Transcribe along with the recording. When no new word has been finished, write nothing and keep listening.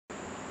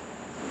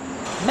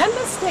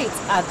Member states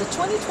at the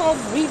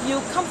 2012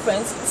 review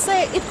conference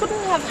say it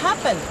couldn't have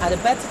happened at a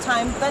better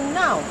time than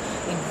now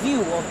in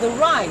view of the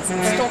rise in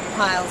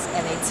stockpiles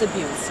and its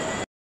abuse.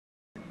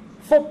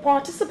 For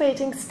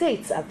participating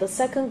states at the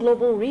second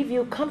Global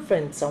Review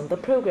Conference on the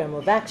Program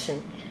of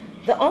Action,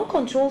 the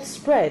uncontrolled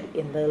spread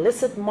in the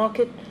illicit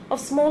market of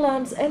small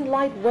arms and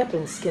light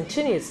weapons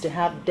continues to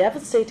have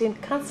devastating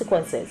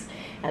consequences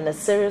and a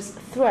serious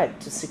threat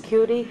to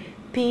security,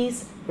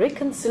 peace,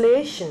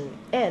 reconciliation,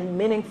 and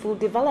meaningful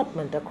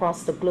development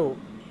across the globe.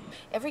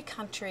 Every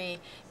country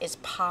is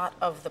part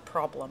of the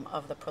problem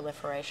of the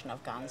proliferation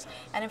of guns,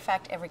 and in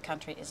fact every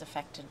country is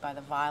affected by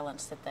the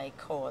violence that they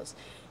cause.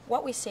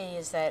 What we see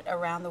is that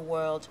around the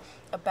world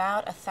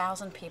about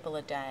 1,000 people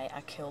a day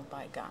are killed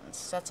by guns.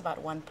 So that's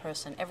about one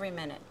person every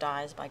minute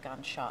dies by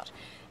gunshot.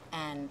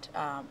 And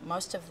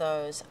most of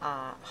those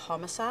are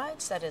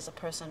homicides, that is a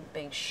person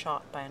being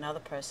shot by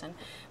another person,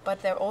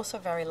 but there are also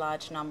very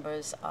large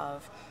numbers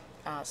of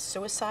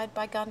suicide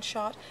by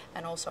gunshot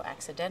and also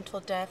accidental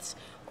deaths.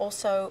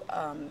 Also,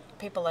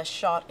 people are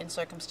shot in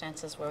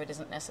circumstances where it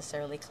isn't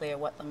necessarily clear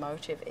what the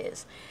motive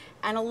is.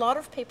 And a lot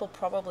of people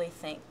probably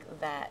think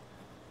that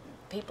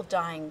people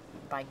dying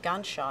by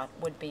gunshot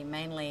would be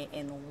mainly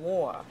in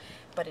war,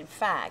 but in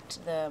fact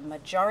the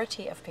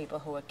majority of people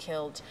who are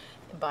killed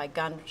by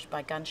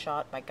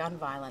gunshot, by gun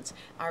violence,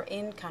 are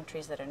in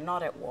countries that are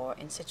not at war,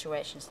 in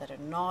situations that are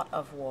not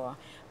of war,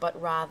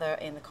 but rather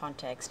in the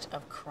context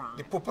of crime.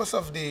 The purpose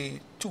of the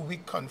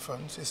two-week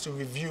conference is to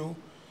review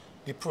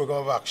the program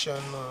of action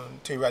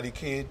to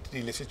eradicate the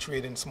illicit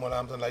trade in small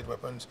arms and light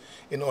weapons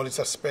in all its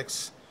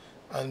aspects,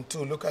 and to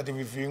look at the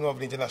reviewing of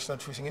the international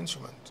tracing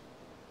instrument.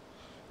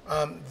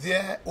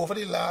 Over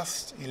the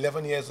last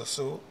 11 years or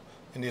so,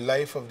 in the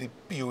life of the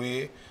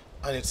POA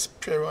and its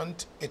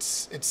parent,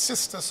 its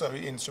sister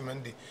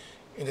instrument, the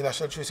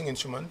International Tracing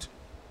Instrument,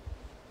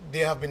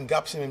 there have been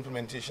gaps in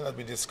implementation as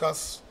we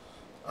discussed.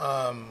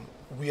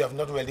 We have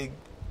not really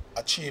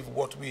achieved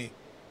what we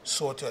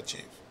sought to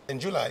achieve. In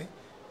July,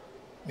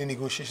 the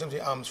negotiation of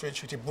the Arms Trade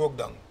Treaty broke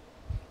down.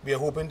 We are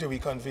hoping to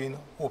reconvene,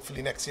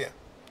 hopefully next year.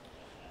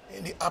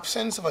 In the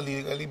absence of a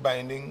legally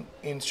binding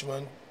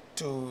instrument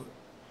to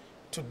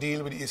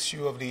deal with the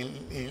issue of the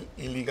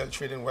illegal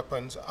trade in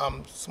weapons,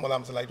 small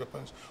arms and light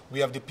weapons, we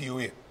have the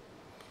POA.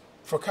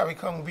 For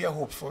CARICOM, we are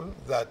hopeful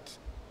that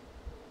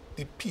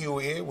the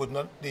POA would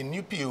not, the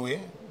new POA,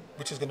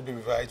 which is going to be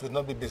revised, would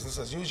not be business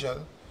as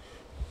usual.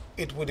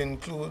 It would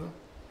include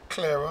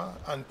clearer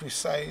and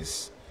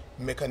precise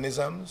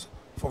mechanisms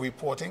for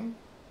reporting,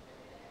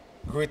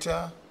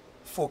 greater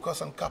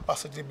focus on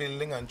capacity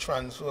building and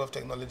transfer of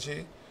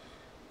technology.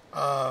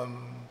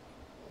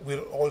 We'd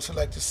also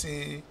like to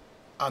see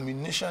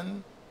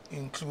ammunition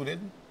included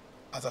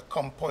as a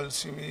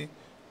compulsory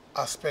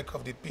aspect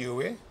of the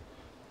POA,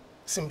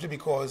 simply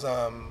because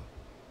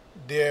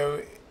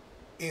there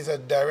is a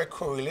direct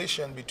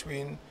correlation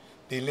between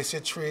the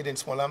illicit trade in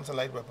small arms and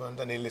light weapons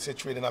and the illicit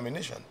trade in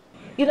ammunition.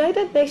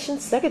 United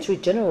Nations Secretary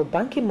General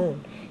Ban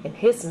Ki-moon, in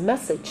his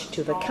message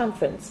to the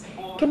conference,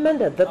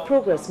 commended the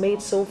progress made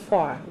so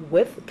far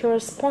with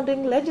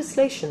corresponding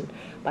legislation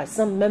by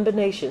some member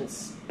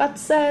nations, but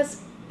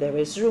says there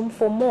is room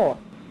for more.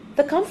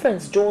 The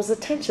conference draws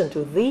attention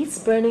to these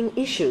burning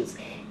issues,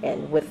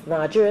 and with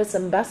Nigeria's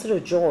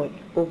Ambassador Joy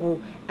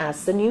Ogu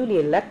as the newly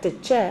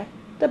elected chair,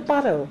 the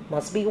battle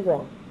must be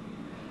won.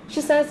 She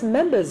says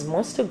members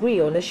must agree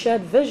on a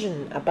shared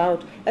vision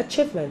about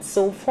achievements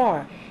so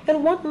far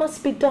and what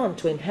must be done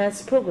to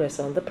enhance progress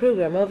on the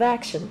program of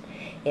action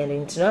and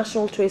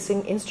international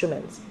tracing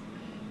instruments.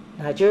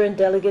 Nigerian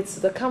delegates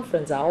to the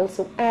conference are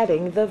also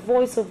adding their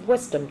voice of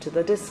wisdom to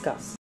the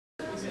discourse.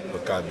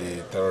 Look at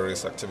the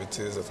terrorist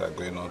activities that are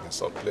going on in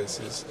some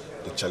places,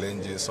 the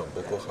challenges of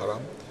Boko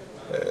Haram.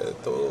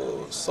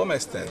 To some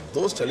extent,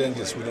 those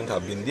challenges wouldn't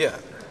have been there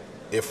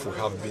if we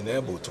have been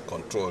able to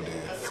control the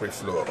free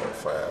flow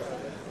of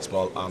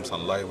small arms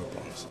and light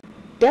weapons.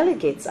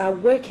 Delegates are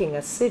working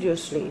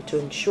assiduously to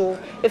ensure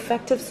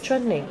effective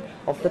strengthening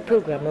of the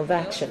program of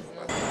action.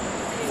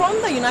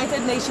 From the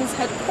United Nations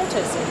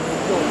headquarters in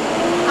New York,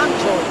 I'm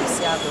Joy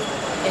Isiago,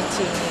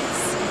 NTA.